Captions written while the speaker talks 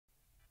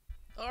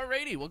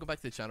Alrighty, welcome back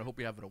to the channel. Hope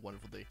you're having a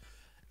wonderful day.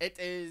 It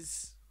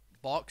is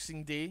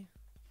Boxing Day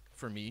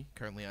for me,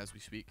 currently as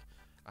we speak.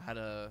 I had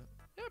a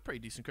pretty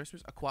decent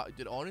Christmas.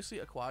 Honestly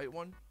a quiet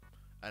one,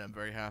 and I'm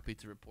very happy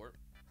to report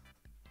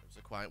it was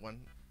a quiet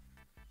one.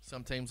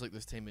 Sometimes like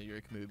this time of year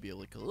it can maybe be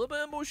like a little bit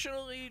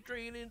emotionally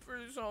draining for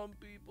some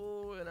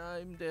people, and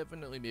I'm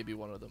definitely maybe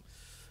one of them.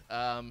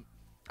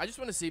 I just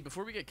want to say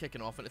before we get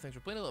kicking off into things,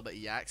 we're playing a little bit of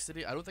Yaks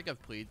today. I don't think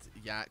I've played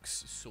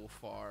Yaks so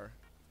far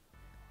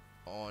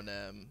on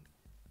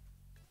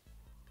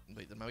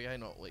wait, did my guy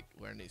not like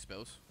learn any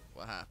spells?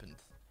 What happened,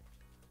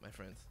 my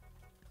friend?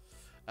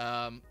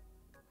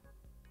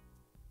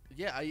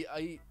 Yeah,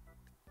 I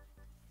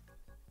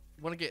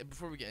want to get,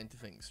 before we get into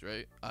things,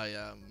 right? I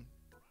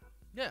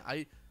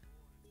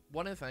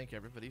want to thank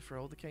everybody for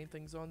all the kind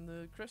things on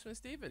the Christmas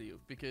Day video,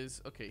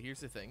 because okay, here's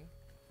the thing.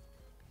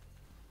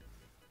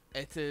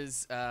 It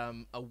is a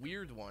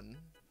weird one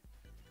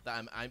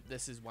that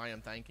this is why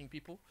I'm thanking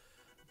people,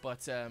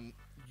 but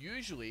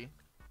usually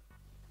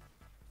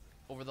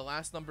over the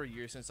last number of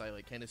years since I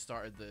like kind of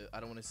started the, I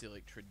don't want to say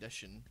like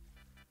tradition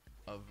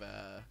of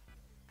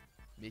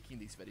making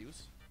these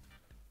videos.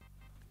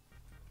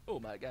 Oh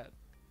my god.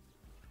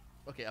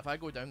 Okay, if I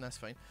go down, that's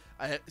fine.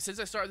 Since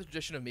I started the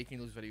tradition of making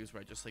those videos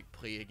where I just like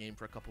play a game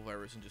for a couple of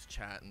hours and just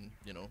chat and,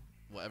 you know,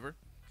 whatever.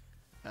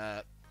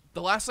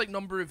 The last like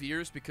number of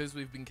years, because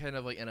we've been kind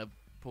of like in a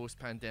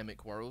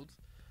post-pandemic world,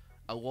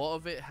 a lot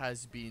of it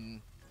has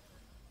been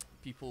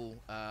people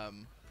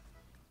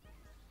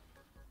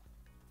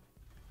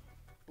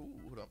ooh,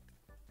 hold on.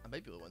 I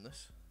might be able to win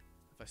this.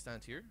 If I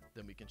stand here,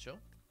 then we can show.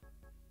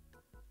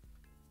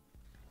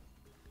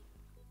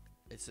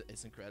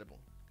 It's incredible.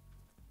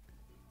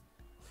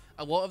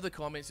 A lot of the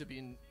comments have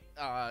been,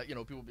 you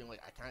know, people being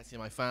like, I can't see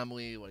my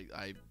family. Like,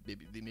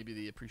 maybe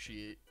they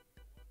appreciate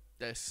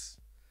this.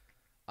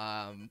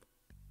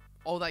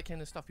 All that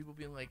kind of stuff. People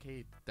being like,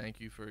 hey, thank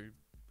you for, you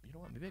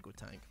know what? Maybe I go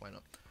tank. Why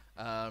not?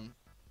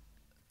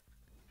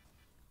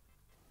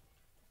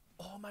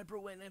 Oh, my bro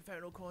went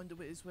Infernal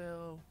Conduit as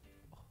well.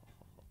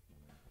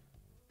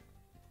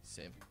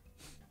 Same.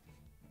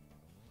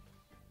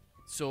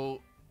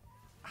 So,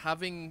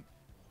 having,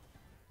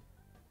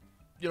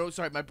 you know,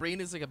 sorry, my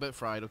brain is like a bit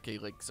fried. Okay,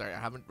 like, sorry, I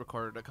haven't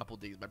recorded a couple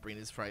days. My brain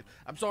is fried.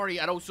 I'm sorry,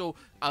 and also,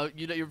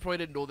 you know, you probably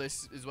didn't know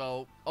this as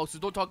well. Also,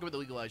 don't talk about the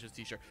Legalizers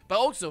t-shirt. But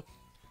also,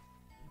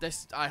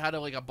 this, I had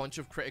like a bunch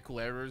of critical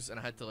errors, and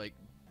I had to like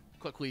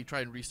quickly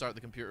try and restart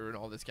the computer and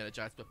all this kind of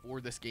jazz before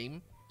this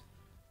game.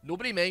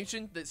 Nobody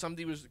mentioned that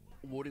somebody was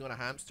loading on a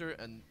hamster,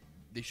 and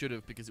they should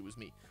have, because it was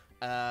me.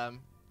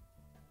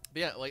 But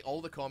yeah, like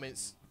all the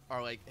comments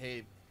are like,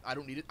 hey, I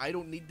don't need it. I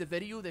don't need the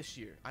video this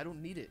year. I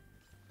don't need it.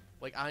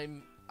 Like I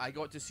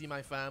got to see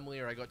my family,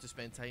 or I got to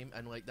spend time,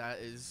 and like that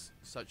is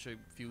such a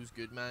feels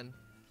good, man.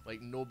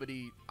 Like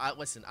nobody,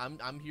 listen,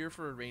 I'm here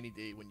for a rainy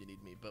day when you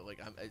need me, but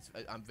like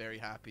I'm very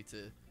happy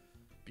to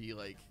be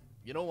like,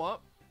 you know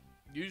what?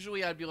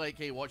 Usually I'd be like,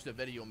 hey, watch the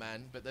video,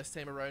 man. But this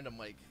time around, I'm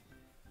like,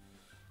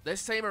 I'm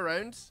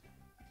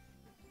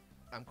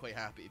quite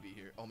happy to be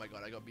here. Oh my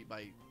god, I got beat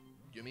by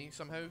Yumi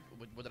somehow.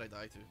 What did I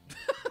die to?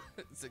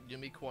 It's like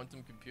Yumi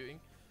Quantum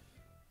Computing.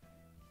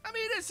 I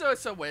mean,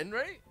 it's a win,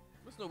 right?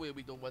 There's no way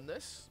we don't win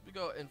this. We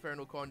got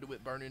Infernal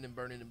Conduit burning and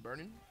burning and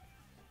burning.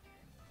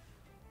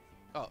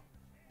 Oh.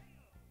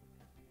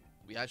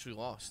 We actually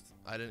lost.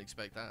 I didn't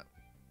expect that.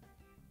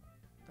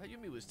 That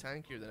Yumi was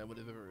tankier than I would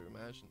have ever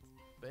imagined.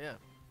 But yeah.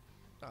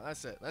 Oh,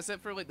 that's it. That's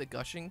it for like the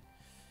gushing.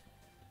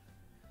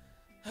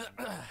 I'm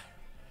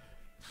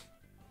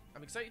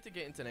excited to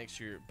get into next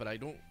year, but I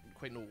don't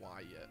quite know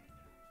why yet.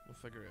 We'll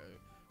figure it out.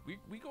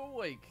 We go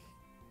like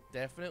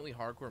definitely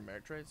hardcore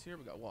merc trades here.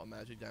 We got a lot of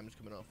magic damage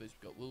coming off this.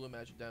 We got Lulu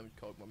magic damage,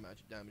 Kog'Maw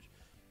magic damage.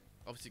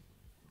 Obviously,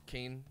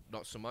 Kane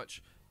not so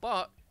much,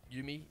 but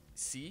Yumi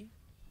C.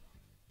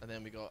 And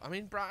then we got, I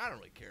mean, I don't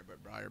really care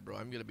about Briar, bro.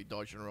 I'm gonna be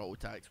dodging her auto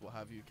attacks, what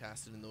have you,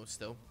 casting in those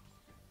still.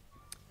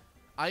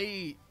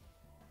 I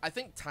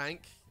think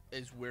tank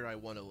is where I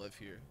want to live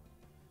here.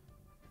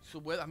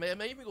 So I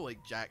might even go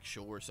like Jack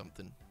Show or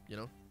something, you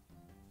know,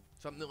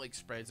 something that like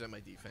spreads out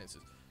my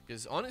defenses.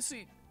 Because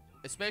honestly,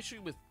 especially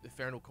with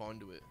Infernal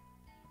Conduit,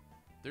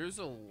 there's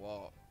a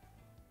lot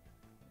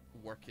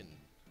working.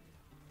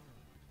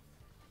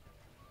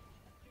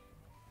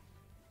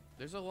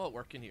 There's a lot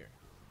working here.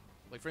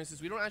 Like for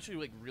instance, we don't actually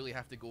like really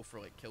have to go for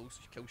like kill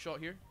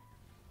shot here.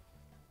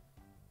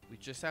 We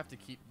just have to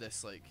keep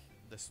this like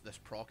this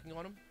proccing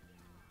on him.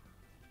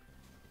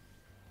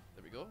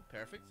 There we go,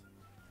 perfect.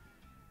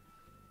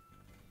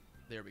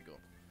 There we go.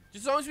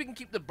 Just as long as we can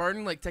keep the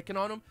burn like ticking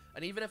on him,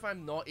 and even if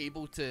I'm not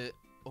able to,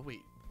 oh wait,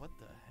 what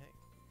the heck?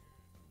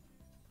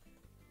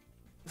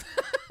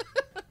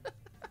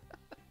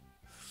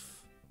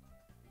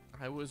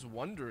 I was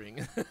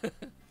wondering.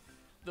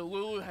 The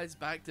Lulu has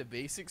back to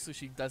basics, so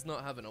she does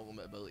not have an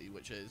ultimate ability,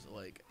 which is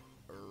like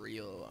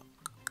real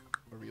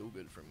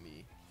good for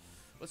me.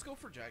 Let's go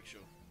for Jack Show.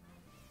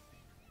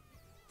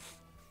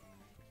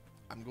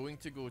 I'm going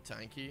to go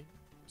tanky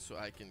so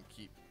I can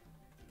keep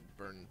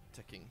burn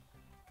ticking,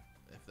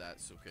 if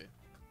that's okay.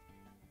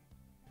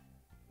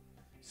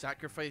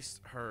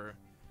 sacrificed her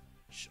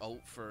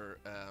ult for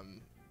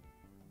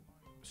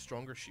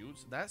stronger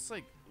shields. That's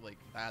like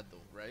bad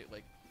though, right?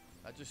 Like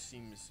that just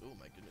seems. Oh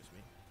my goodness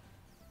me.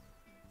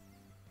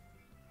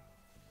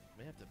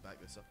 May have to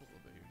back this up a little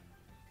bit here.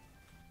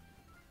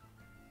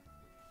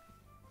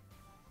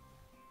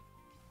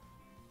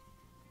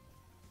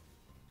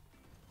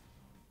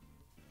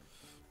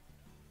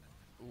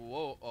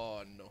 Whoa!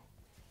 Oh no!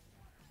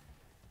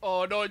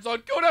 Oh no! It's on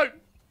cooldown.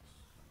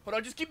 Hold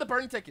on, just keep the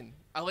burn ticking.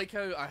 I like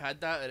how I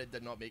had that and it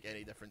did not make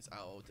any difference at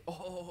all.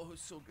 Oh,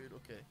 so good.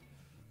 Okay,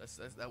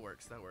 that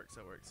works. That works.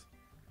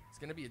 It's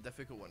gonna be a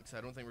difficult one because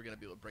I don't think we're gonna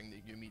be able to bring the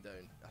Yumi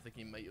down. I think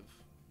he might have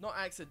not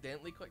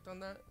accidentally clicked on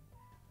that,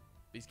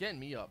 but he's getting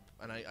me up,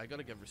 and I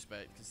gotta give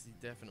respect because he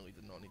definitely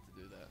did not need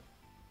to do that.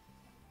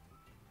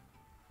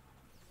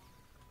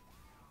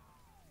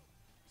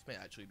 This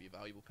might actually be a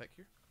valuable pick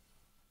here.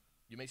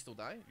 You may still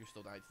die. You're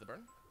still dying to the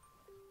burn.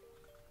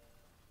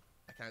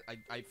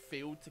 I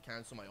failed to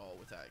cancel my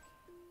auto attack.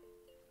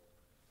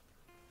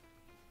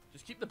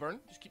 Just keep the burn.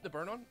 Just keep the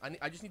burn on.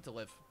 I just need to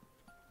live.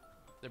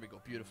 There we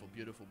go. Beautiful,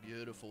 beautiful,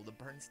 beautiful. The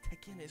burn's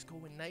ticking. It's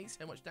going nice.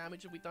 How much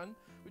damage have we done?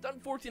 We've done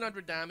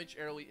 1400 damage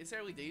early. It's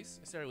early days.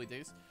 It's early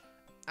days.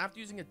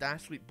 After using a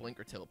dash, sweep, blink,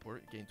 or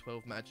teleport, gain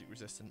 12 magic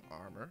resistant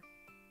armor.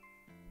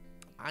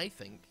 I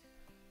think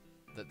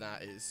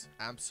that is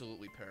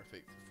absolutely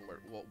perfect for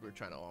what we're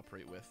trying to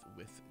operate with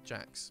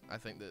Jax. I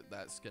think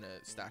that's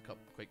gonna stack up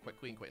quite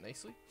quickly and quite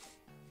nicely.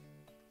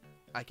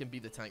 I can be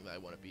the tank that I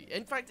want to be.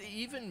 In fact,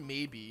 even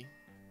maybe.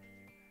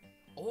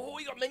 Oh,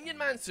 we got Minion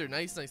Mancer.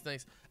 Nice, nice,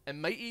 nice. It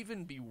might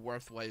even be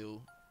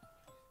worthwhile.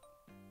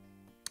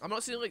 I'm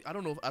not saying like I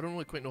don't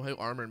really quite know how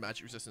armor and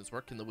magic resistance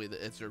work in the way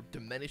that it's their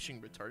diminishing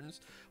returns.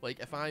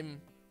 Like if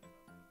am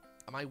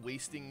I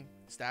wasting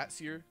stats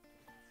here?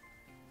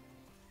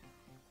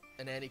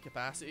 In any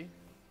capacity.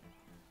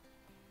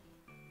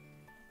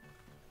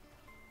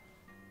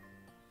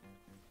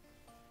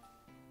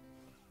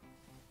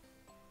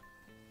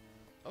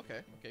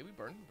 Okay, we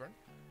burn.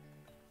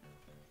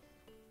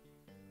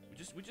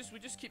 We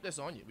just keep this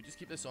on you. We just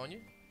keep this on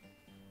you.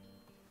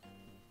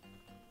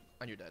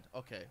 And you're dead.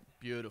 Okay,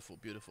 beautiful,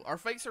 beautiful. Our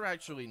fights are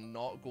actually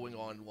not going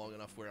on long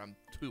enough where I'm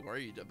too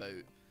worried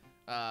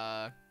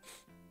about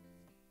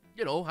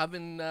you know,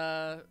 having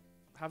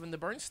the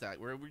burn stack.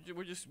 We're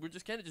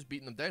just kind of just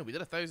beating them down. We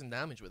did 1,000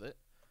 damage with it,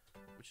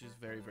 which is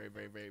very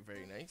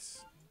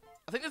nice.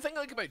 I think the thing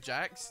I like about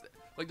Jax,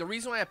 like the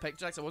reason why I picked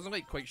Jax, I wasn't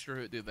like quite sure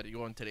how to do a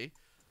video on today.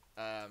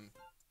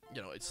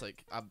 You know, it's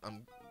like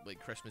I'm like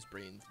Christmas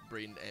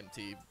brain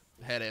empty,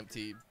 head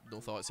empty, no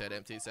thoughts, head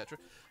empty, etc.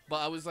 But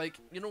I was like,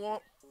 you know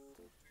what?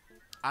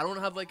 I don't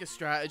have like a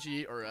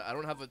strategy or I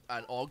don't have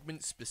an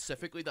augment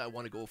specifically that I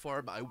want to go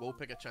for, but I will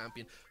pick a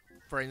champion.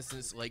 For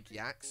instance, like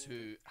Jax,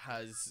 who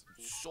has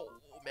so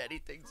many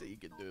things that he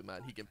can do,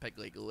 man. He can pick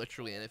like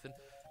literally anything.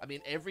 I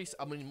mean,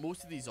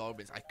 most of these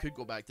augments, I could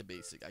go back to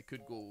basic. I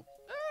could go,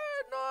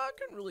 no, I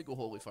couldn't really go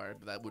Holy Fire,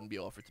 but that wouldn't be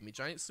offered to me.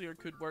 Giant Slayer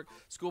could work.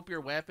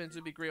 Scopier weapons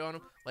would be great on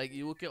him. Like,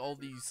 you look at all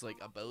these like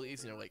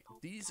abilities, and you're like,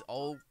 these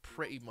all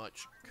pretty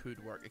much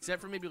could work,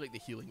 except for maybe like the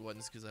healing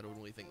ones, because I don't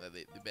really think that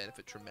they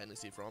benefit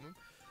tremendously from him.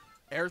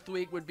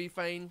 Earthquake would be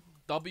fine.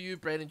 W,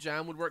 Bread and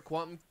Jam would work.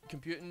 Quantum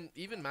Computing,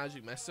 even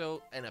Magic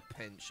Missile in a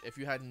pinch. If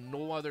you had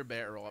no other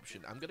better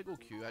option. I'm going to go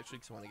Q actually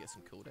because I want to get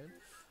some cooldown.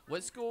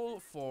 Let's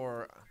go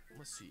for,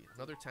 let's see,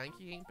 another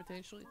tanky game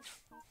potentially.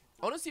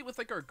 Honestly, with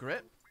like our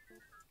grip,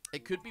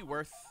 it could be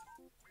worth,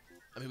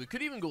 I mean, we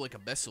could even go like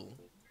Abyssal.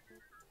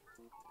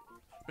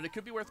 But it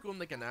could be worth going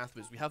like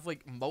Anathemas. We have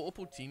like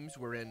multiple teams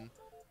wherein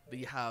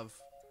they have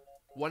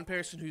one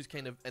person who's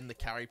kind of in the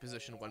carry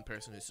position, one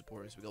person who's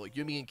supporters. We got like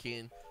Yumi and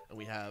Kane, and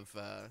we have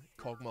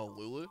Kog'Maw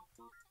Lulu.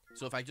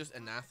 So if I just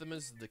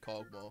Anathemas the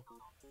Kog'Maw,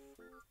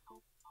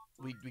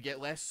 we get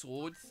less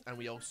slowed, and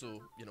we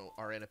also, you know,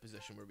 are in a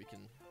position where we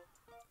can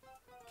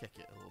kick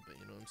it a little bit,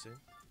 you know what I'm saying?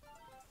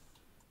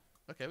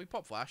 Okay, we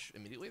pop Flash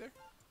immediately there.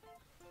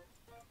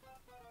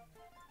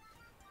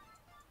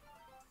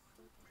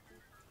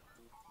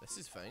 This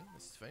is fine,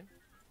 this is fine.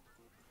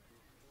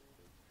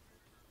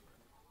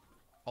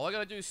 All I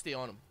gotta do is stay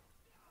on him.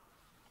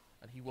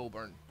 And he will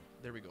burn.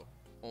 There we go.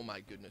 Oh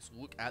my goodness.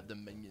 Look at the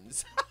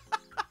minions.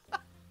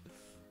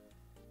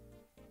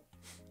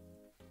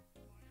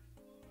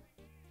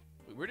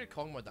 Wait, where did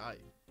Kog'Maw die?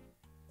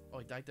 Oh,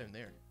 he died down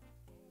there.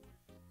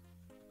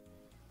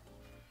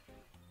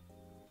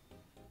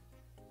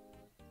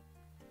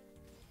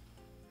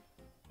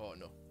 Oh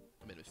no.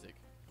 I made a mistake.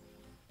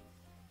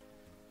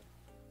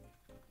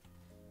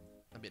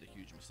 I made a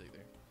huge mistake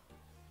there.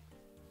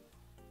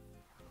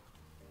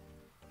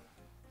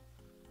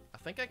 I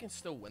think I can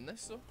still win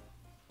this though.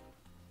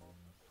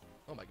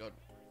 Oh my god.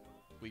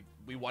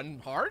 We won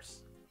hard?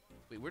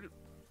 Wait, where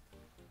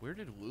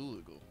did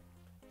Lulu go?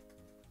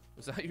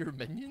 Was that your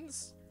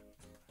minions?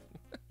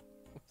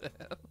 What the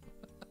hell?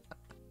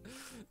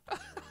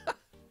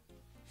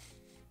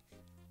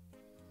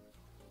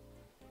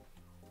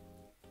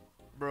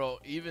 Bro,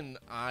 even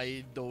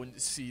I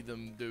don't see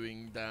them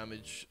doing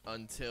damage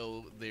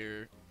until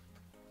they're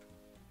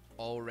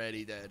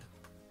already dead.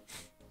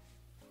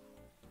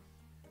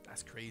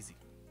 That's crazy.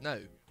 Now,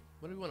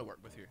 what do we want to work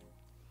with here?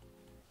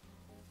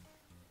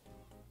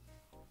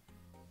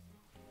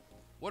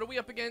 What are we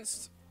up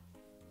against?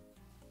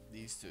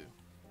 These two.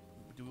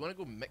 Do we want to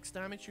go mixed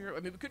damage here? I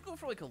mean, we could go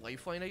for like a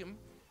lifeline item,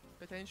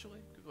 potentially.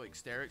 Could go like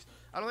Sterix.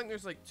 I don't think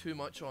there's like too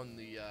much on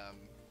the,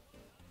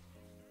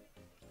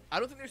 I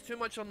don't think there's too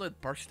much on the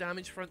burst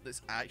damage front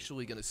that's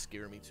actually going to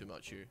scare me too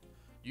much here.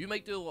 You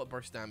might do a lot of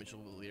burst damage a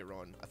little later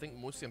on. I think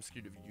mostly I'm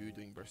scared of you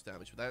doing burst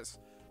damage, but that's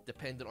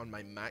dependent on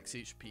my max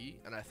HP.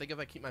 And I think if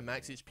I keep my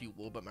max HP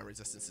low but my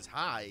resistance is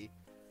high,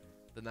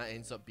 then that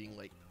ends up being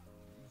like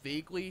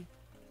vaguely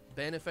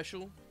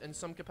beneficial in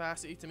some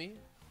capacity to me.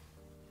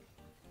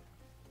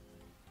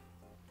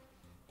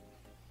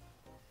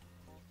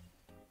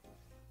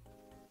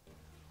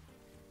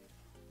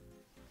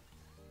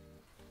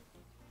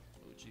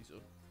 Oh jeez.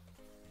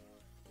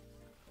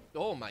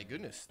 Oh my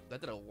goodness,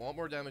 that did a lot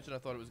more damage than I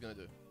thought it was gonna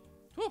do.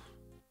 Whew.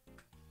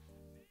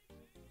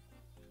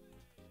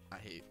 I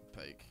hate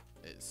Pike.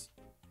 It's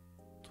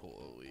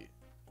totally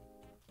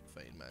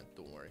fine, man.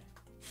 Don't worry.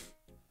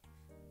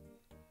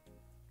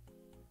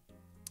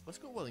 Let's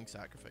go willing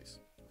sacrifice.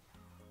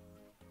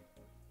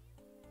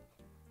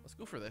 Let's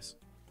go for this.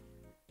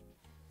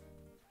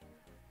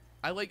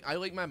 I like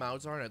my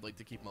Malzahar and I'd like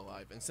to keep him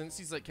alive. And since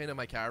he's like kind of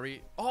my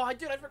carry. Oh, I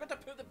forgot to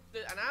put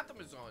the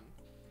anathemas on.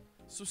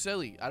 So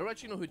silly. I don't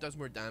actually know who does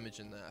more damage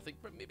in that. I think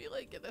maybe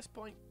like at this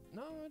point.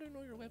 No, I don't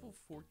know. You're level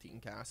 14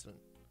 casting.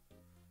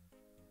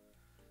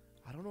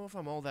 I don't know if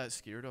I'm all that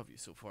scared of you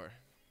so far.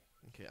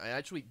 Okay, I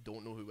actually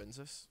don't know who wins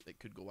this. It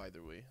could go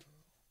either way.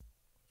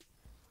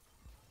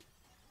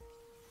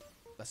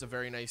 That's a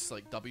very nice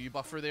like W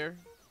buffer there.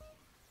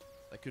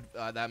 That could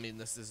that mean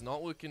this is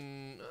not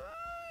looking.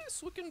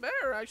 It's looking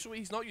better actually.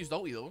 He's not used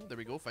ulti though. There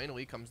we go.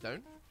 Finally, comes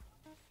down.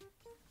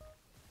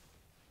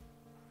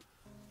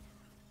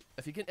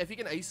 If he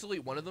can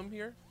isolate one of them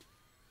here,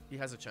 he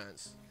has a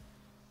chance.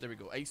 There we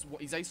go.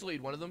 He's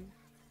isolated one of them,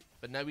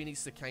 but now he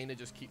needs to kind of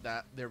just keep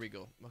that. There we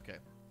go. Okay,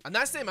 and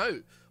that's them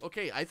out.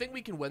 Okay, I think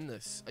we can win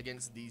this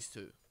against these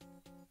two.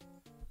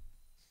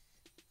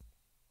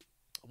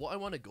 What I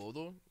want to go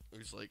though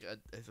is like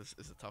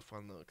it's a tough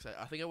one though, because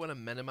I think I want to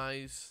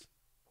minimize.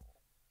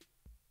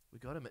 We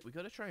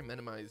gotta try and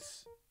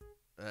minimize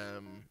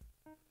our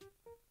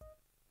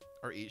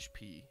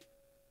HP.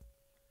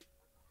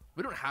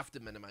 We don't have to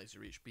minimize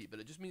your HP, but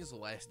it just means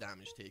less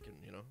damage taken,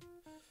 you know?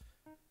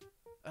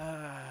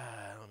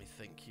 Let me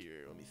think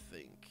here. Let me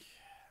think.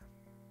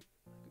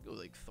 I could go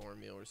like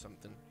Thornmail or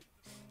something.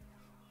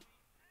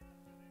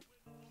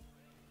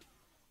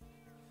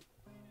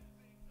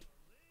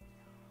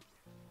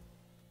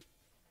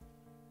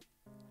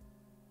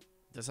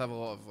 Does have a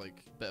lot of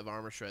like bit of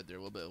armor shred there, a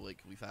little bit of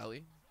like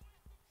lethality.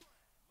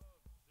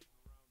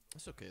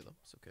 It's okay though.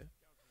 It's okay.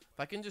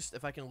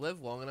 If I can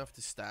live long enough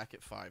to stack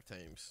it 5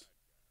 times,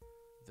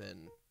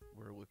 then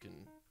we're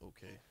looking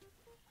okay.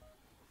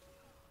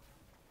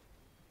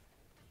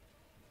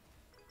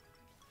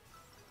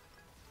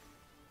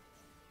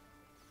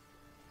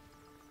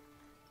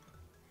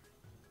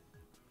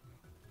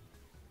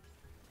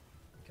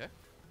 Okay.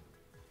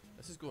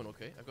 This is going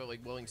okay. I've got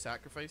like willing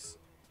sacrifice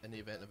in the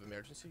event of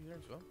emergency here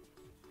as well.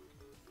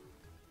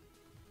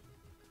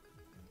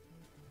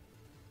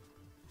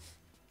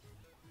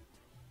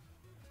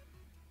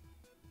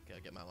 Okay, I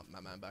get my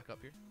man back up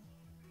here.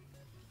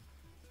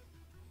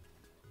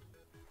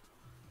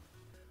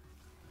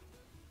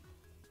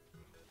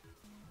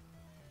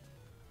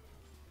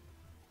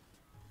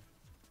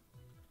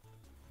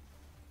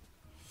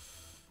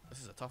 This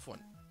is a tough one.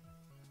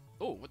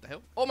 Oh, what the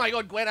hell? Oh my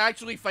god, Gwen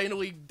actually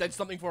finally did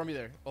something for me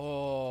there.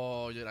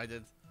 Oh, dude, I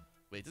did.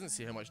 Wait, it doesn't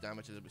say how much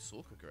damage I did with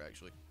Soul Cooker,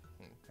 actually.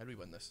 How do we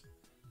win this?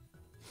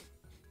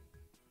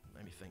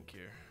 Let me think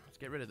here. Let's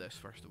get rid of this,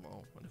 first of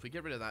all. And if we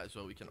get rid of that as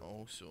well, we can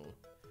also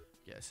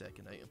get a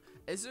second item.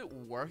 Is it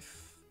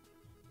worth...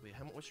 Wait,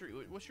 how much?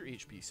 What's your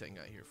HP sitting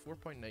at here?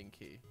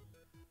 4.9k.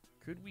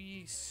 Could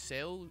we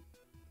sell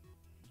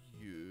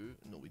you?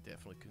 No, we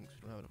definitely couldn't,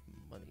 because we don't have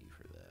enough money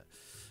for that.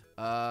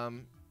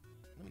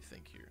 Let me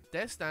think here.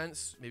 Death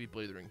Dance, maybe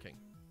Blade of the Ring King.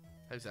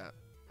 How's that?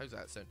 How's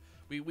that sound?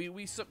 We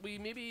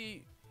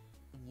maybe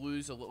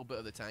lose a little bit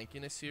of the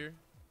tankiness here.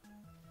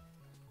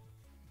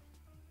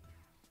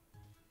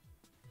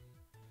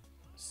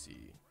 Let's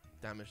see.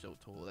 Damage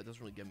out total. That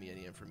doesn't really give me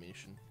any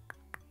information.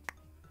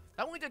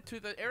 That only did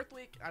 2. The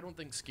Earthquake, I don't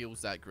think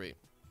scales that great.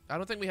 I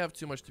don't think we have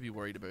too much to be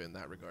worried about in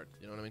that regard.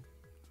 You know what I mean?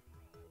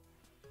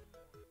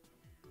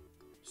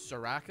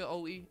 Soraka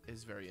ulti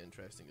is very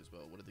interesting as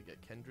well. What did they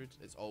get? Kindred?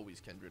 It's always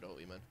Kindred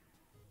ulti, man.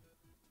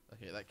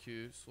 Okay, that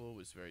Q slow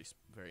was very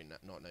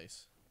not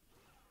nice.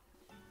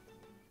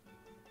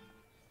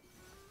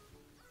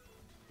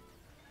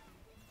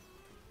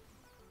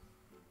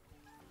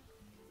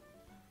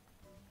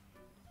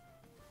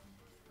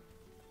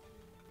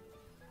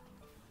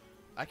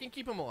 I can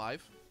keep him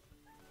alive.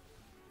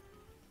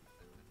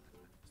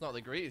 It's not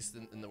the greatest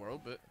in the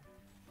world, but...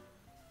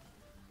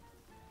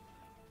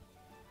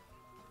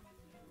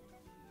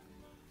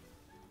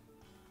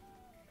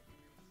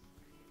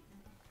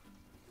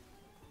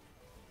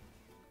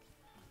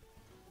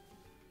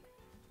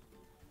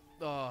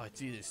 Oh,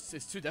 Jesus.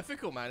 It's too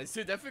difficult, man. It's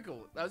too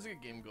difficult. That was a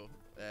good game, go.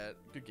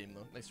 Good game,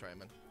 though. Nice try,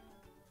 man.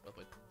 Well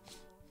played.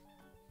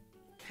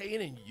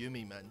 Kane and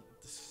Yumi, man.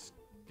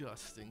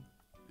 Disgusting.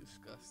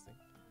 Disgusting.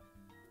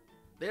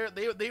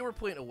 They were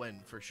playing to win,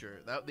 for sure.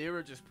 They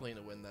were just playing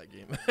to win that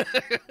game.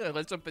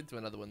 Let's jump into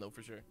another one, though,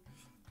 for sure.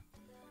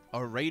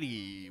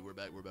 Alrighty. We're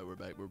back. Playing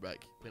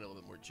a little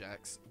bit more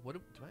jacks. What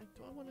do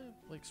I want to,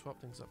 like, swap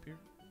things up here?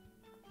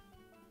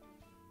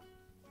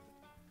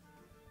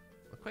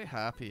 I'm quite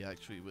happy,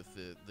 actually, with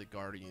the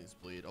Guardian's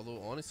Blade.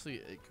 Although, honestly,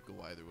 it could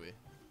go either way.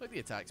 Like the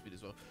attack speed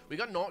as well. We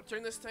got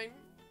Nocturne this time.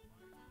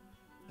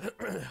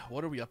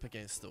 What are we up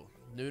against, though?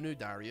 Nunu,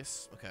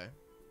 Darius. Okay.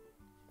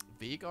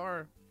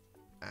 Veigar,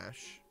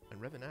 Ashe,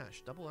 and Riven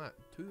Ashe.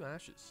 Two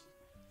Ashes.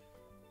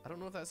 I don't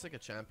know if that's like a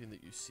champion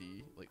that you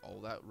see like all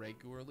that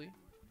regularly.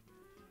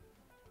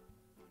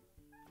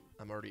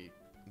 I'm already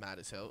mad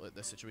as hell at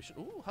this situation.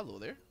 Oh, hello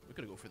there. We're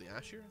gonna go for the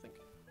Ashe here, I think.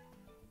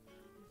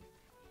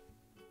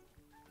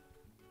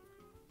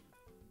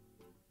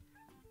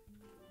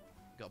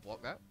 Gotta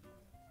block that.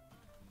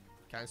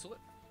 Cancel it.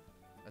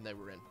 And now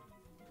we're in.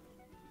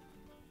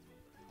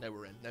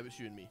 Now it's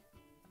you and me.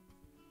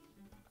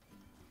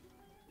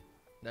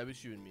 Now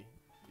it's you and me.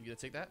 You gonna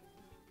take that?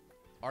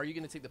 Are you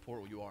gonna take the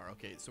portal? You are.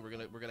 Okay, so we're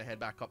gonna head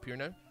back up here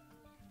now.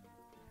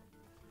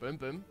 Boom,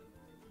 boom.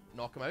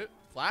 Knock him out.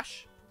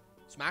 Flash.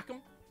 Smack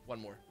him. One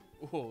more.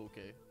 Oh,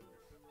 okay.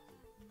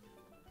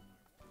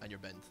 And you're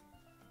bent.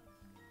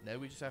 Now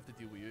we just have to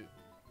deal with you.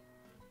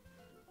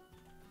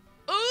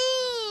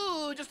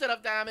 Ooh, just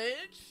enough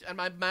damage, and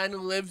my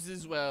man lives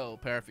as well.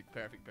 Perfect.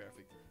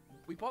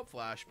 We pop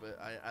flash, but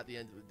at the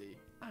end of the day,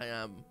 I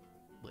am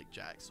like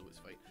Jack, so it's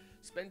fine.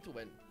 Spin to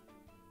win.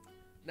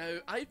 Now,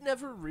 I've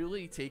never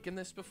really taken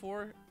this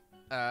before,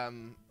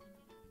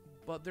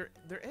 but there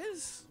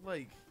is,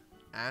 like,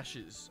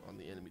 Ashes on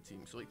the enemy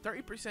team. So, like,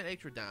 30%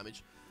 extra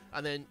damage,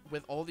 and then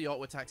with all the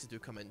auto attacks that do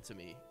come into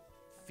me,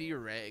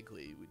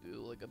 theoretically, we do,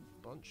 like, a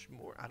bunch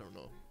more. I don't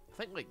know. I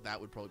think, like,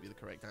 that would probably be the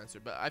correct answer,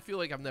 but I feel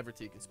like I've never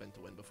taken Spin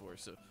to win before,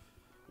 so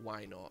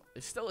why not?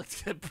 It's still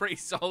a pretty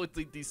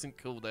solidly decent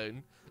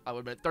cooldown. I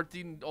would admit,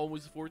 13,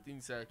 almost 14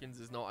 seconds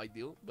is not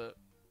ideal, but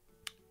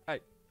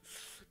hey.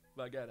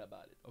 Forget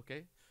about it,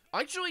 okay?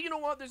 Actually, you know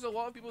what? There's a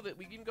lot of people that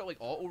we even got like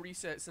auto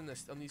resets in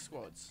this on these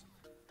squads.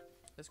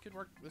 This could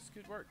work.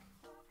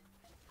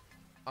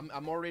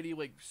 I'm already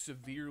like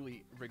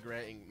severely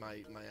regretting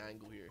my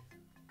angle here.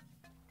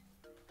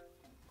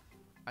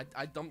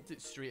 I dumped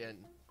it straight in,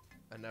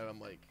 and now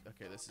I'm like,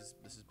 okay, this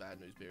is bad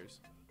news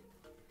bears.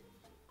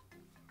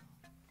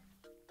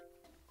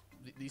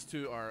 These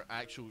two are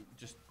actual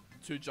just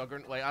two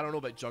juggernaut. Like, I don't know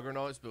about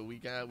juggernauts, but we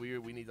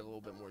need a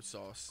little bit more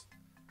sauce.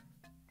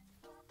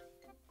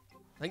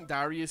 I think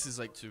Darius is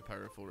like too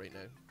powerful right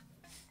now,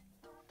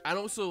 and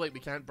also like we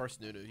can't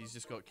burst Nunu. He's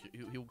just got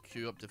he'll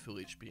queue up to full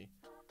HP.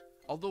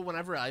 Although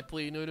whenever I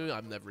play Nunu,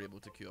 I'm never able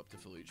to queue up to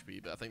full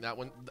HP. But I think that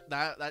one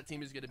that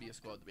team is gonna be a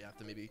squad that we have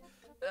to maybe,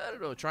 I don't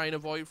know, try and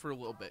avoid for a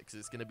little bit, because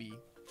it's gonna be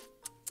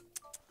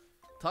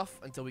tough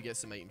until we get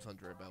some items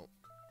under our belt,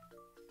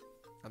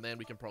 and then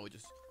we can probably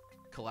just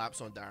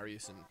collapse on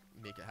Darius and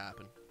make it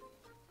happen.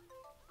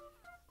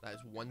 That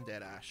is one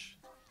dead Ashe.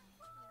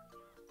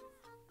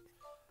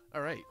 All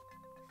right.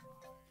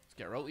 Let's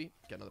get Rowley,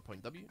 get another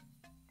point W.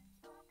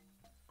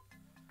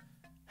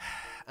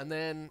 And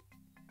then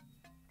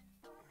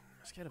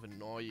it's kind of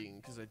annoying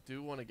because I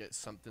do want to get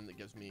something that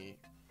gives me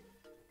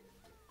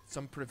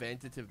some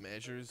preventative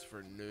measures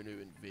for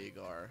Nunu and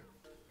Veigar,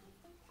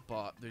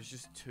 but there's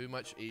just too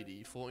much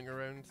AD floating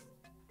around.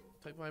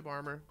 Type 5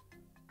 armor,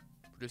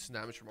 producing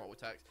damage from auto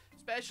attacks,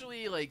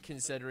 especially like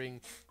considering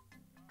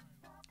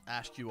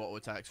Ashe Q auto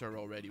attacks are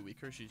already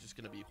weaker. She's just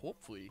gonna be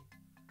hopefully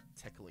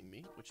tickling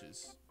me, which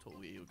is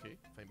totally okay,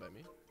 fine by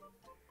me.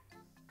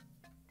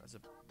 That's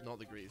not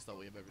the greatest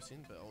ally I've ever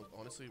seen, but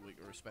honestly, like,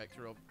 a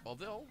respecter of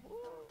it all.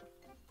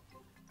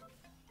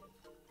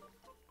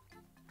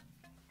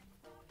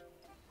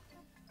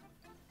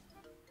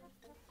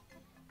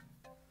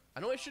 I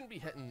know I shouldn't be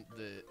hitting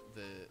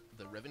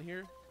the Riven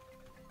here,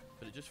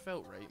 but it just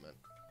felt right, man.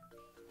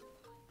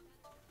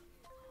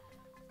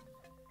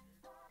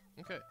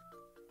 Okay,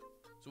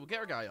 so we'll get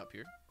our guy up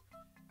here,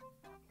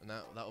 and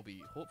that'll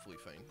be hopefully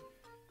fine.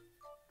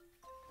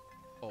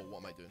 Oh, what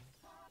am I doing?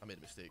 I made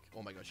a mistake.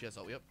 Oh my gosh, she has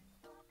ulti up.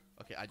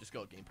 Okay, I just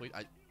got gameplay.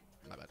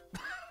 My bad.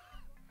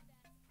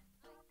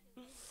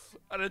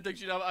 I didn't think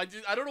she'd have. I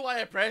don't know why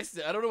I pressed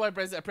it. I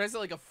pressed it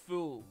like a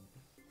fool.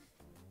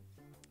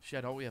 She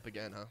had ulti up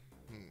again, huh?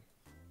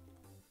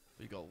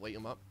 You gotta light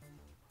him up.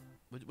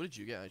 What did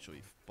you get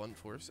actually? Blunt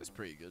force. That's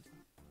pretty good.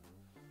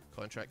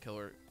 Contract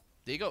killer.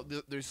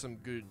 There's some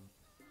good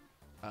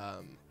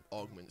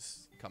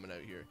augments coming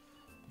out here.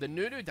 The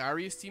Nunu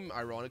Darius team,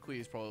 ironically,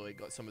 has probably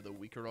got some of the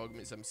weaker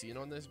augments I'm seeing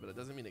on this, but it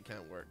doesn't mean it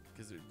can't work,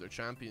 because their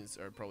champions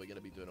are probably going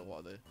to be doing a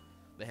lot of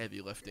the heavy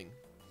lifting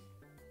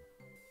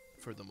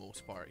for the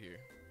most part here.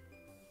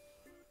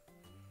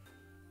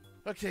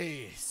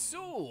 Okay,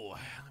 so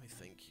let me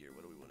think here.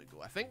 Where do we want to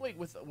go? I think like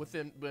with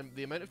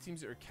the amount of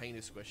teams that are kind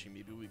of squishy,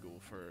 maybe we go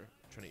for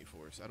Trinity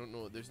Force. I don't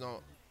know.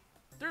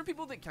 There are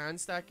people that can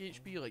stack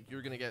HP. Like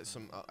you're gonna get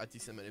a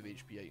decent amount of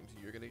HP items.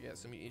 You're gonna get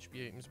some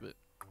HP items, but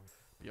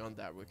beyond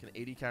that, we're looking at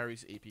 80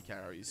 carries, AP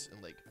carries,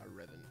 and like a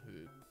Riven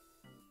who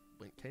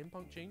went 10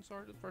 Punk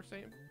Chainsaw the first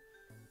time.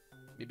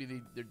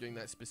 Maybe they're doing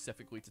that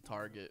specifically to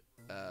target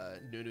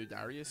Nunu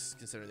Darius,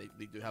 considering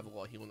they do have a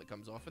lot of healing that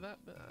comes off of that.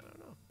 But I don't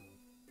know.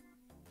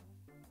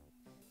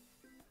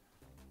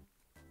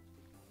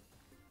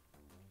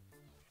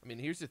 I mean,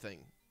 here's the thing.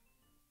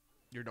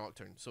 You're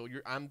Nocturne, so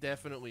I'm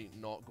definitely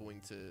not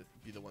going to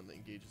be the one that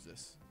engages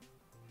this.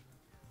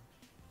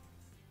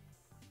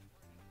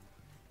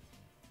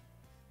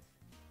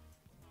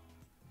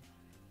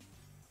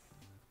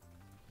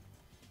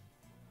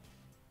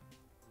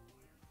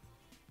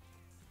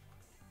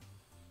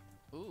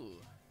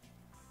 Ooh.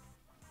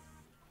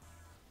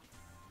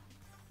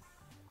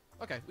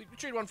 Okay, we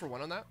trade 1 for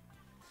 1 on that.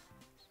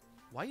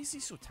 Why is he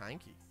so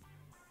tanky?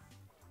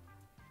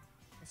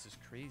 This is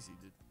crazy,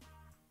 dude.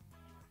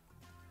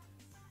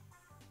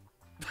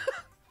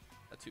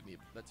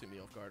 That took me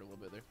off guard a little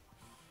bit there.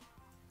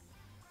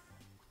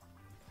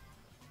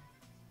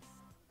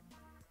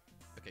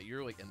 Okay,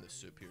 you're like in the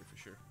soup here for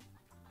sure.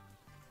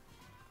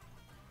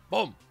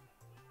 Boom!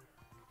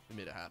 We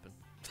made it happen.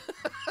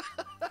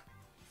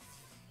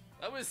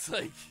 That was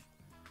like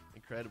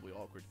incredibly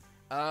awkward.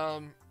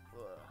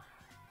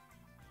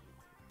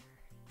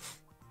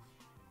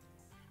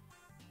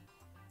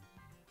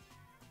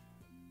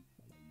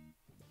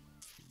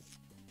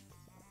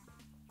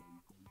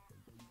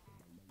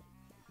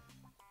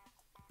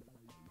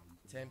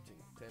 Tempting.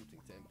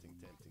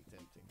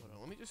 Hold on,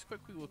 let me just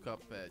quickly look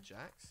up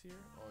Jax here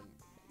on.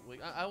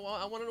 Like, I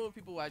want to know if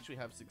people actually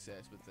have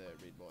success with the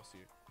raid boss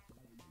here.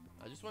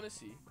 I just want to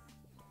see.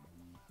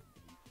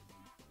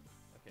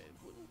 Okay,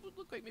 would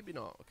look like maybe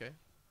not. Okay.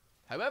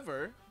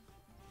 However,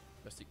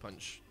 Mystic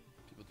Punch,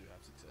 people do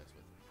have success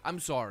with. I'm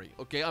sorry.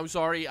 Okay, I'm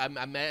sorry. I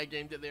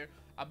meta-gamed it there.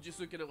 I'm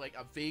just looking at like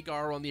a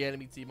Veigar on the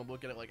enemy team. I'm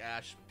looking at like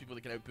Ashe, people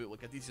that can output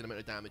like a decent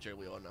amount of damage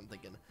early on. I'm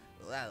thinking,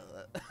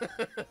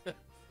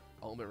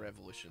 Ultimate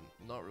Revolution,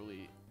 not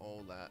really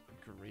all that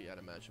great, I'd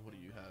imagine. What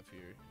do you have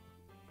here?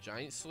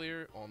 Giant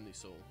Slayer,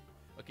 Omnisoul.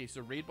 Okay,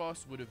 so Raid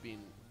Boss would have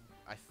been,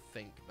 I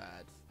think,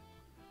 bad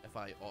if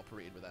I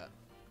operated with that.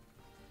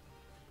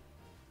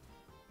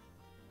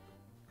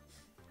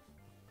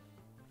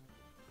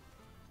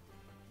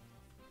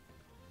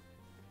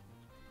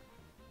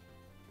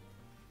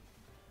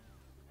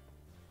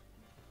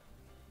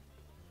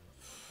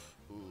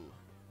 Ooh,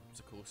 it's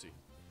a Kosi.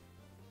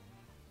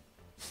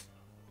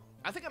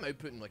 I think I'm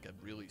outputting like a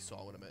really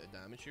solid amount of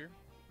damage here.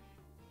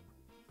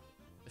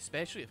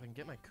 Especially if I can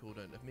get my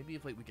cooldown. Maybe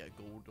if like we get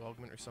a gold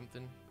augment or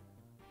something.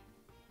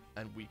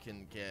 And we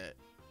can get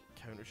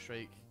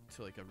Counter-Strike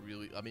to like a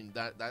really... I mean,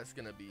 that's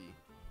gonna be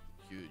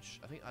huge.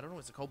 I don't know,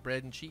 what's it called?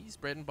 Bread and cheese?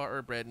 Bread and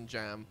butter? Bread and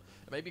jam?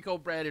 It might be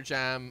called bread or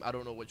jam. I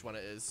don't know which one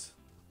it is.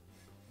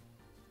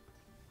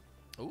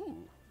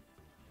 Ooh.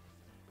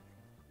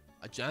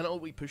 A Janet will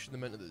be pushing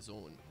them into the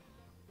zone.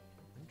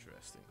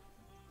 Interesting.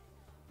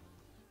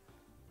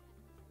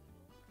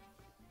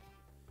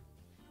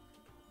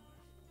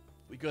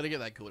 We gotta get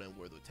that cooldown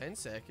war though. 10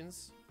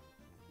 seconds.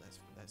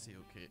 That's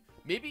okay.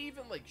 Maybe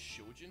even like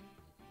Shojin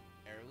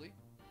early.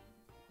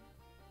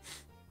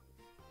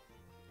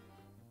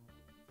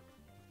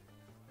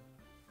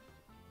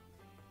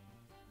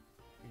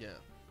 Yeah.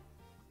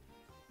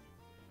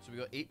 So we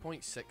got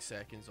 8.6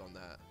 seconds on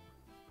that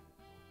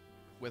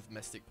with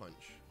Mystic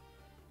Punch.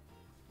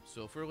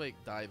 So if we're like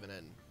diving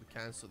in, we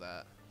cancel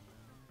that.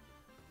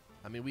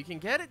 I mean, we can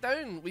get it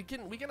down. We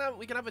can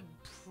have a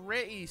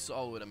pretty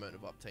solid amount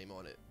of uptime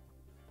on it.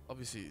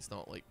 Obviously, it's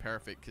not like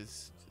perfect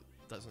because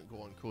it doesn't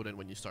go on coding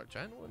when you start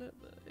channeling it.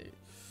 But, hey.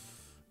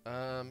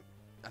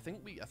 I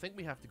think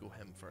we have to go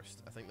him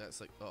first. I think that's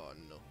like, oh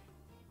no.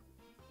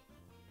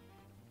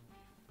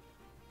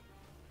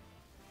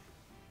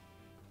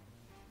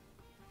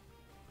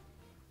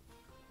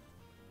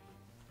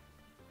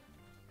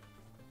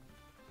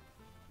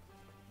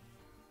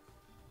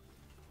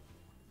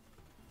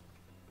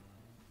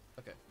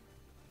 Okay.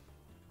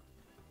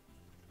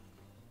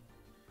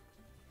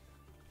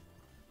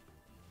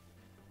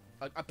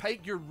 A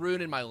Pike, you're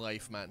ruining my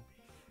life, man.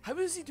 How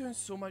is he doing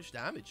so much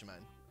damage,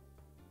 man?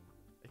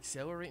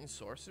 Accelerating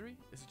sorcery?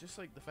 Is it just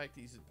like the fact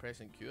that he's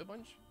pressing Q a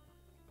bunch?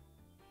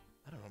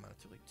 I don't know, man. It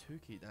took like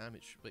 2k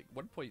damage. Like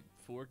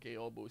 1.4k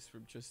almost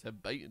from just him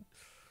biting.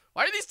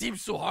 Why are these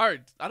teams so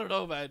hard? I don't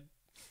know, man.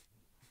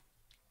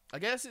 I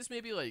guess it's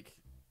maybe like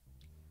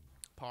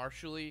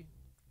partially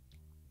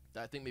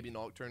that I think maybe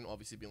Nocturne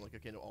obviously being like a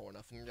kind of all or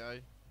nothing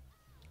guy.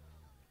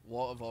 A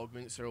lot of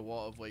augments or a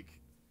lot of like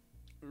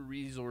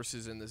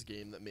resources in this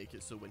game that make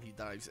it so when he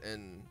dives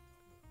in,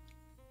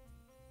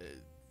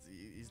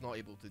 he's not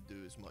able to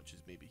do as much as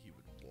maybe he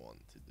would want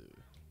to do.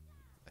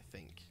 I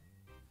think.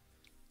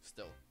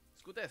 Still,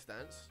 let's go Death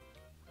Dance.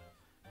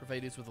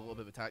 Provide us with a little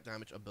bit of attack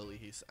damage, ability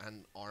haste,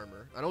 and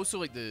armor, and also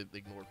like the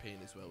ignore pain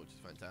as well, which is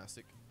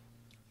fantastic.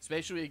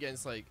 especially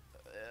against like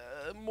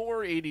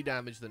more 80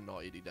 damage than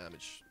not 80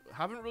 damage.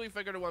 Haven't really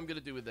figured out what I'm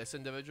gonna do with this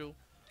individual,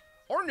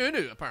 or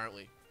Nunu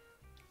apparently.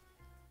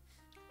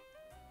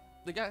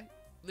 The guy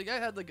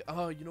had like,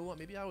 oh, you know what?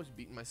 Maybe I was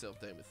beating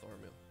myself down with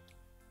Thornmail.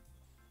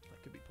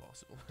 That could be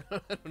possible.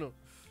 I don't know.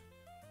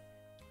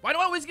 Why do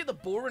I always get the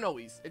Borin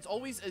always? It's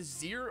always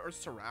Azir or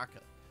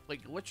Soraka. Like,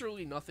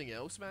 literally nothing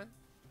else, man.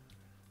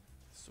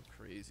 It's so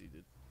crazy,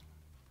 dude.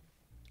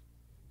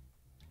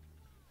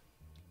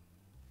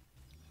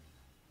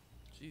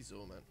 Jeez,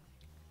 oh, man.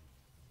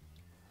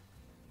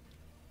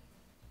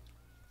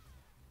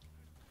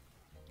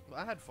 Well,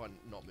 I had fun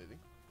not moving.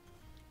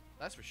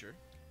 That's for sure.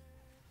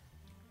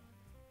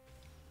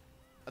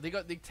 They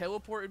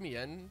teleported me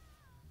in.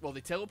 Well, they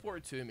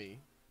teleported to me,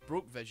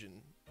 broke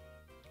vision,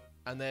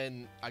 and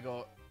then I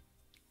got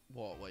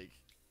what, like,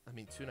 I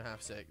mean,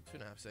 2.5 seconds of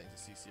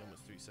CC,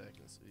 almost 3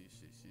 seconds.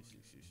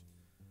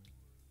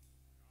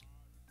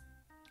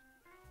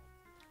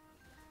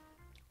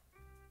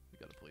 We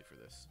gotta play for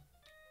this.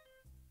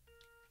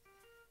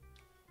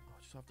 Oh,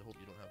 I just have to hope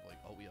you don't have like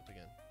all the way up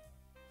again.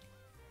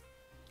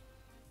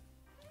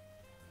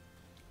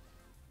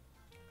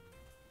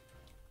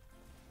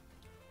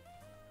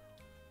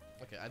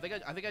 Okay, I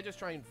think I just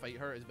try and fight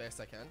her as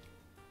best I can.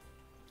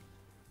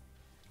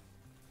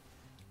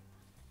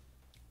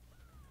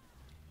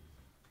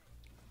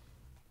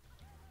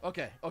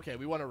 Okay,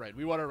 we want to ride.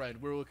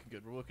 We're looking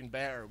good. We're looking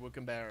better.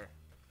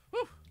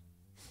 Woo!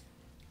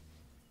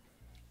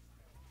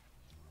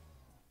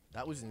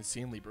 That was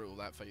insanely brutal,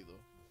 that fight, though.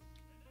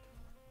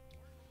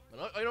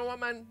 You know what,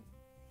 man?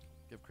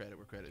 Give credit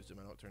where credit is due.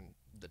 My Nocturne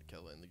did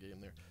kill it in the game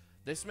there.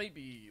 This might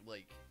be,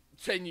 like,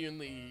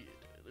 genuinely,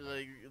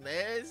 like,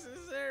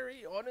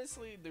 necessary.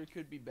 Honestly, there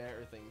could be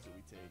better things that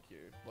we take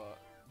here, but...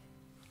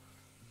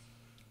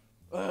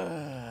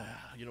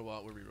 you know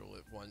what? We'll reroll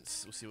it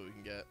once. We'll see what we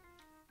can get.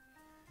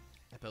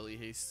 Ability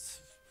haste,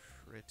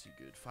 pretty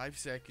good. 5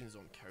 seconds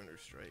on Counter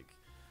Strike.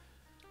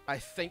 I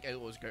think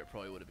Outlaw's Grout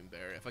probably would have been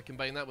better. If I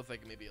combine that with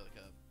like maybe like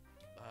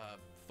a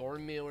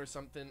Thornmail or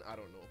something, I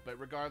don't know. But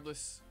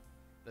regardless,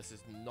 this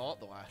is not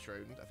the last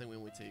round. I think we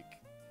only take,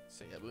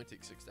 say, yeah, we only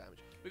take 6 damage.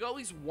 We got at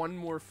least one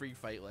more free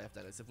fight left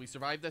in us. If we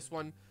survive this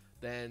one,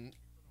 then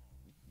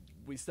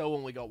we still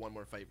only got one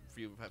more free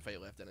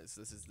fight left in us.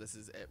 This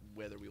is it,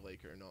 whether we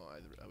like it or not.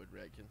 I would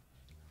reckon.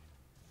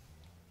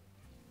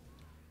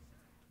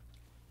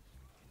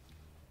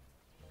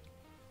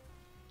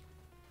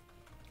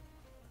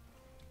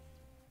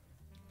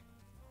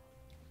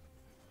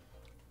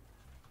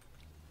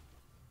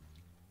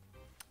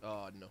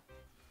 Oh, no.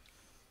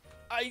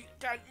 I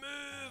can't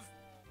move!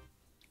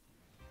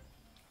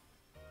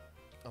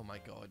 Oh my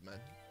god,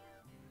 man.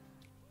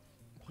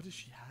 What does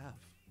she have?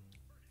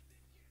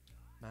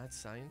 Mad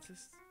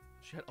Scientist?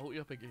 She had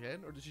ulti up again?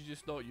 Or did she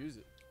just not use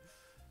it?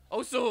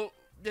 Also,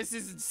 this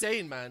is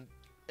insane, man.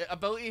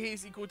 Ability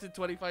haste equal to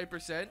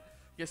 25%.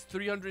 Gets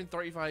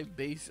 335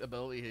 base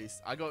ability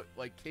haste. I got,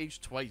 like,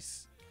 caged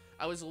twice.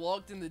 I was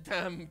locked in the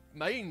damn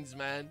mines,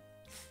 man.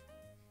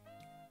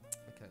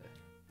 Okay.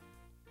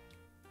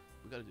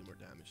 We gotta do more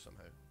damage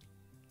somehow.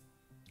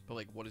 But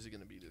like, what is it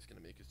gonna be that's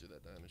gonna make us do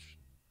that damage?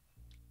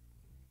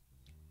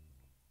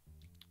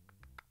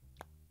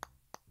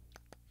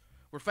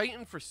 We're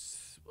fighting for...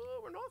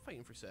 well, we're not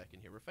fighting for second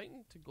here. We're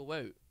fighting to go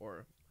out.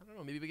 Or, I don't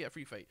know, maybe we get a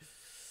free fight.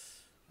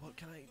 What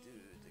can I do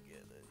to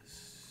get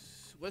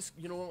this? Let's,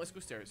 you know what, let's go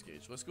Stairs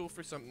Cage. Let's go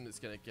for something that's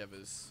gonna give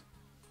us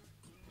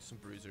some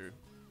bruiser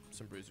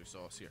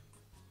sauce here.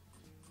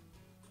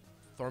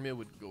 Thornmail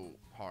would go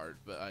hard,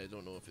 but I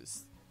don't know if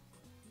it's...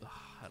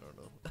 I don't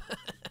know.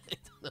 I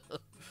don't know.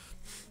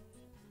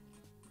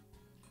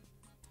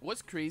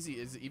 What's crazy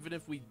is even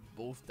if we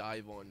both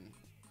dive on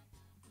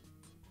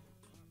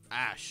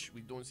Ashe,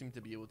 we don't seem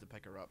to be able to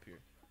pick her up here.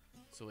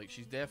 So like,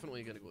 she's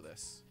definitely gonna go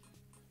this.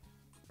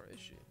 Or is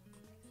she?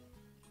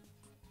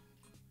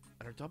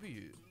 And her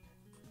W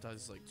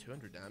does like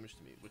 200 damage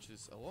to me, which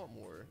is a lot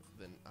more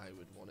than I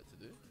would want it to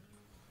do.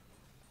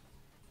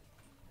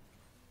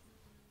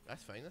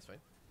 That's fine, that's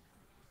fine.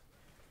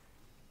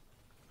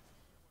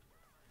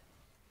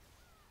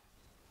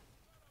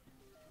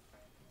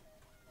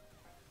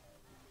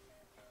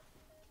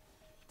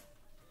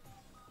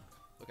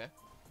 Okay,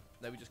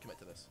 now we just commit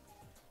to this.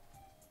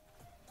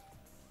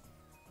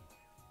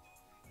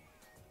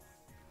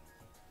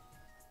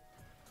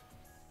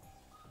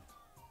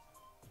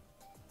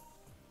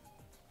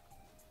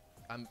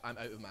 I'm out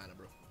of mana,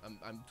 bro.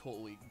 I'm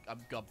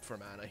gubbed for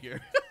mana here.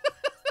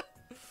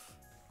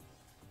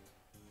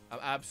 I'm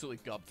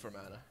absolutely gubbed for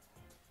mana.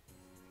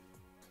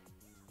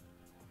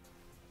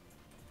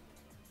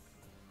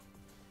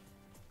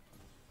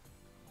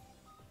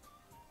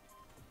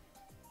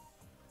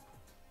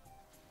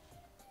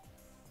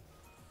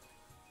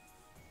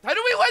 How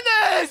do we win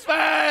this,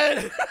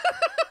 man?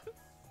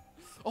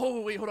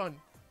 Oh wait, hold on.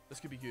 This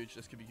could be huge.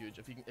 This could be huge.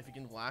 If he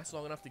can last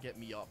long enough to get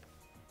me up.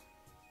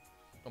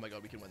 Oh my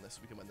god, we can win this.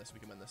 We can win this. We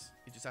can win this.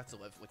 He just has to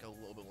live like a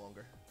little bit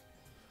longer.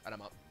 And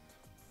I'm up.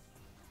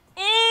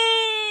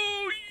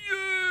 Oh,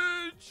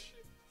 huge!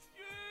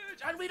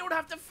 Huge! And we don't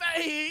have to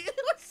fight!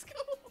 Let's go!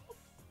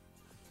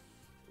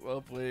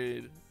 Well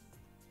played.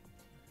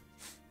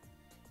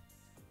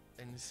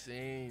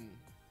 Insane.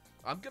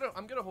 I'm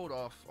gonna hold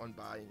off on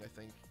buying, I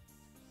think.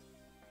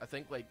 I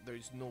think, like,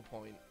 there's no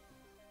point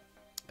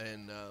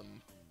in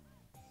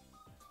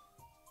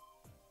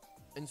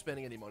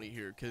spending any money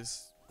here,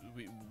 because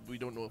we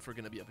don't know if we're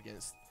gonna be up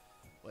against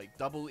like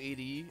double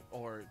AD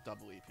or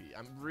double AP.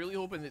 I'm really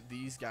hoping that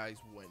these guys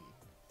win.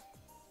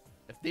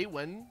 If they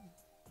win,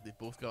 they've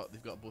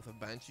got both a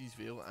Banshee's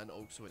Veil and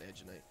also an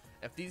Edge Knight.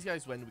 If these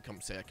guys win, we come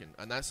second,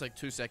 and that's like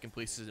 2 second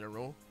places in a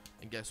row.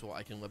 And guess what?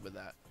 I can live with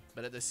that.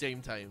 But at the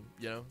same time,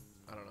 you know,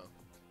 I don't know.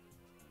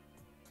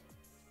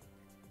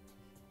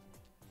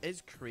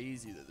 It's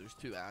crazy that there's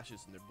 2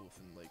 Ashes and they're both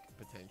in like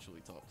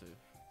potentially top 2.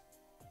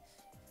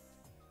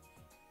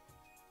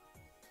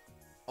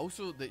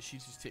 Also, that she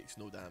just takes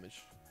no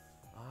damage.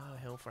 Ah,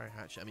 Hellfire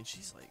Hatchet. I mean,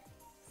 she's like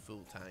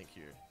full tank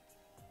here.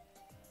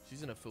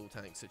 She's in a full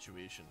tank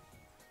situation.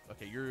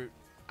 Okay, you're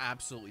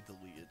absolutely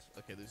deleted.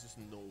 Okay, there's just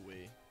no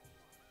way.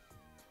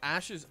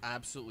 Ashe is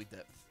absolutely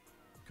dipped.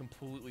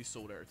 Completely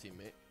sold out her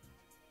teammate.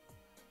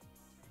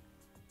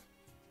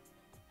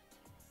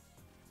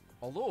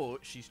 Although,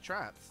 she's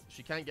trapped.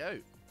 She can't get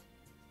out.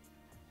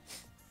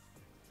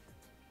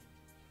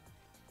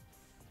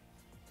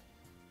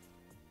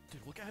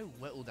 Dude, look at how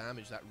little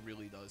damage that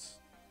really does.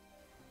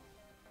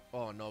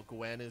 Oh no,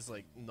 Gwen is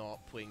like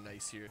not playing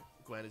nice here.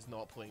 Gwen is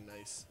not playing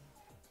nice.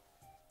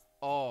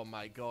 Oh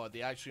my god,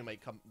 they actually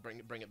might come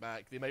bring it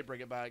back. They might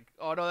bring it back.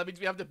 Oh no, that means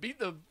we have to beat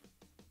them.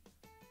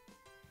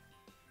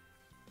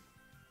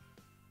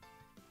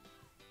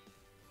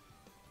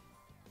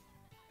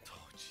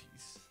 Oh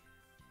jeez.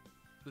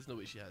 There's no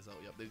way she has that.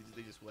 Yep,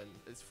 they just win.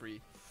 It's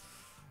free.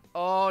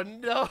 Oh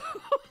no.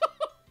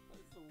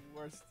 That's the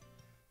worst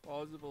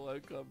possible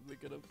outcome that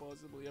could have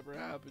possibly ever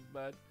happened,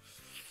 man.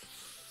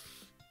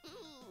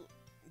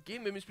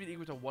 Game movement speed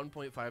equal to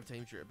 1.5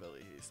 times your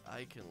ability haste.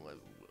 I can live.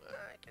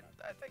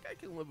 I think I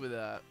can live with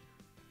that.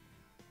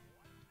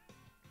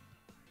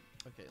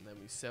 Okay, and then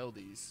we sell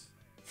these.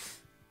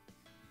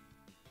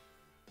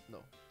 No.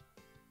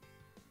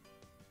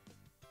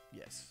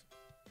 Yes.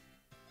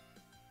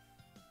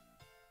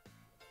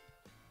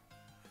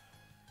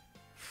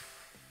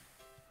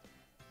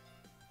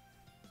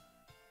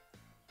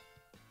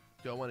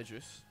 Do I want to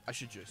juice? I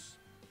should juice.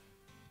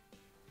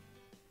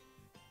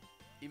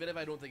 Even if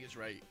I don't think it's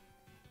right,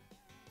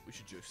 we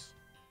should juice.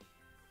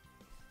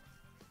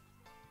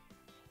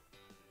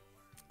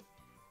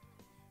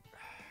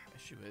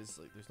 Issue is,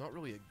 like, there's not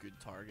really a good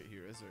target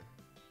here, is there?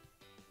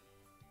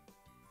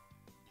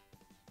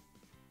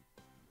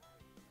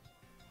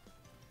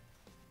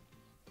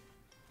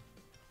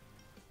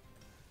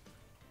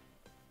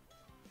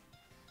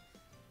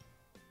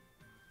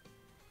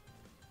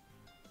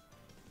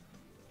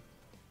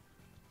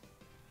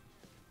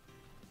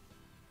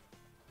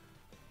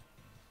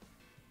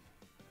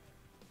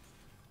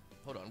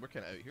 Hold on, we're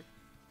kind of out here.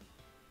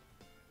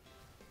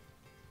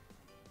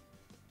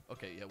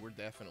 Okay, yeah, we're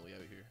definitely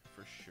out here,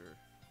 for sure.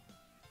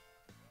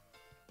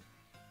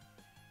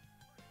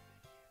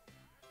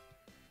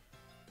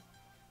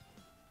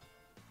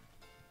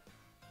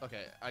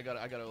 Okay, I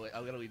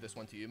gotta leave this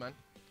one to you, man.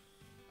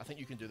 I think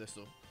you can do this,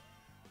 though.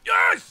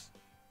 Yes!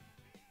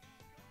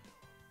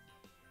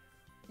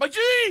 My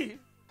G!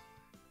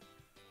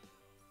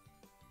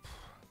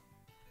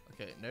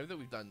 Okay, now that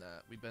we've done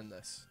that, we bend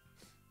this.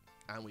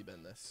 And we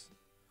bend this.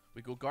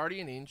 We go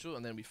Guardian Angel,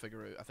 and then we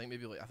figure out. I think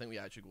we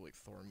actually go like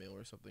Thornmail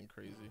or something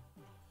crazy.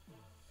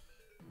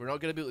 We're not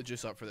gonna be able to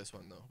juice up for this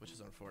one though, which is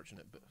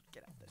unfortunate. But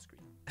get off that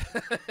screen.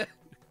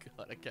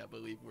 God, I can't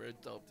believe we're in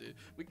top 2.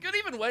 We could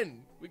even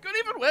win. We could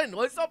even win.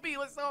 Let's not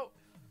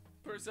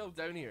put ourselves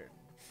down here.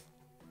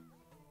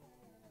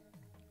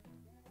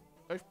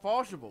 It's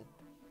possible.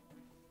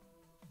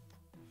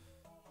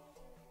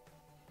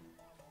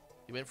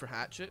 He went for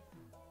Hatchet.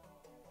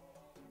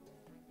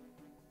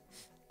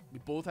 We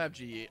both have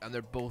GA, and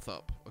they're both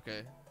up,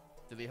 okay?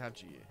 Do they have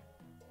GA?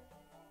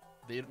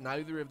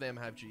 Neither of them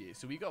have GA.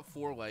 So we got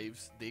 4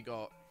 lives. They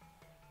got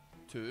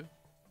 2.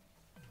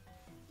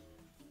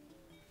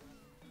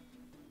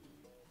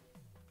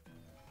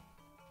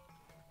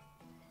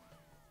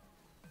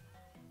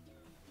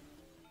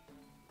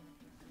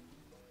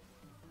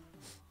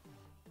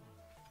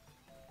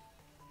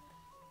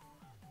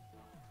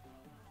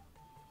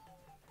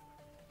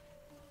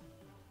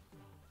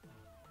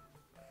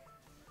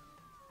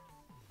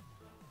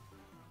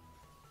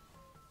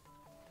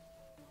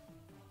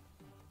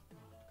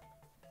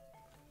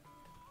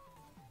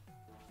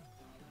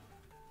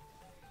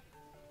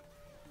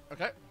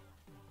 Okay.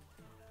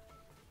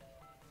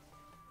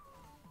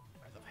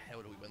 How the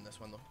hell do we win this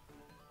one, though?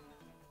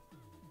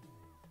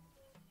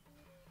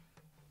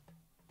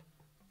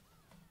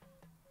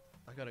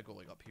 I gotta go,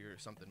 like, up here or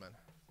something, man.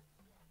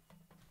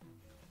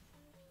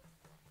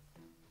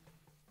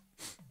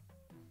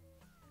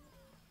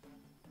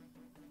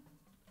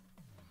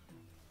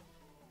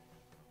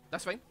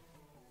 That's fine.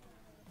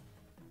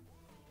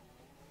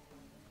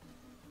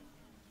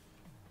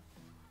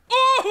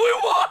 Oh, we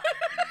won!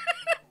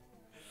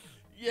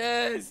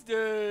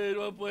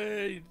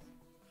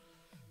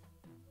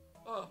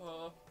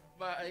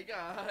 my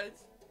god.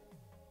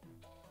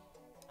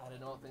 I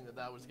did not think that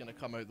that was going to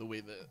come out the way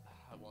that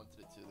I wanted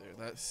it to there.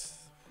 That's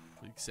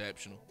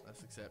exceptional.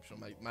 That's exceptional.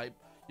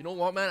 You know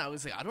what, man? I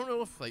was like, I don't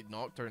know if, like,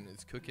 Nocturne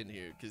is cooking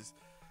here, because,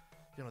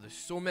 you know, there's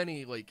so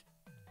many, like,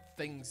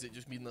 things that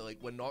just mean that, like,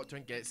 when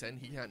Nocturne gets in,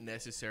 he can't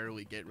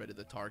necessarily get rid of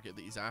the target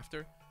that he's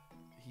after.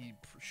 He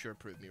sure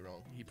proved me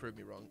wrong. He proved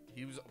me wrong.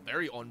 He was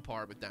very on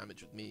par with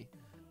damage with me,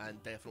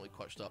 and definitely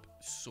clutched up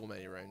so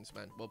many rounds,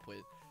 man. Well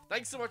played.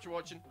 Thanks so much for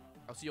watching.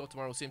 I'll see you all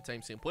tomorrow, same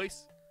time, same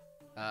place.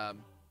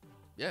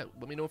 Yeah,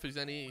 let me know if there's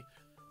any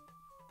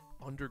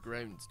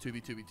underground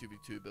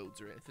 2v2v2v2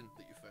 builds or anything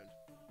that you found.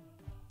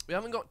 We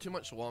haven't got too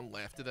much long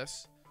left of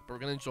this, but we're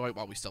going to enjoy it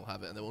while we still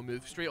have it, and then we'll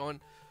move straight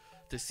on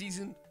to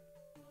Season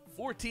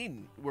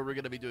 14, where we're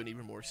going to be doing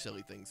even more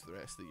silly things for the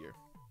rest of the year.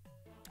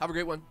 Have a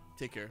great one.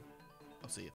 Take care. I'll see you.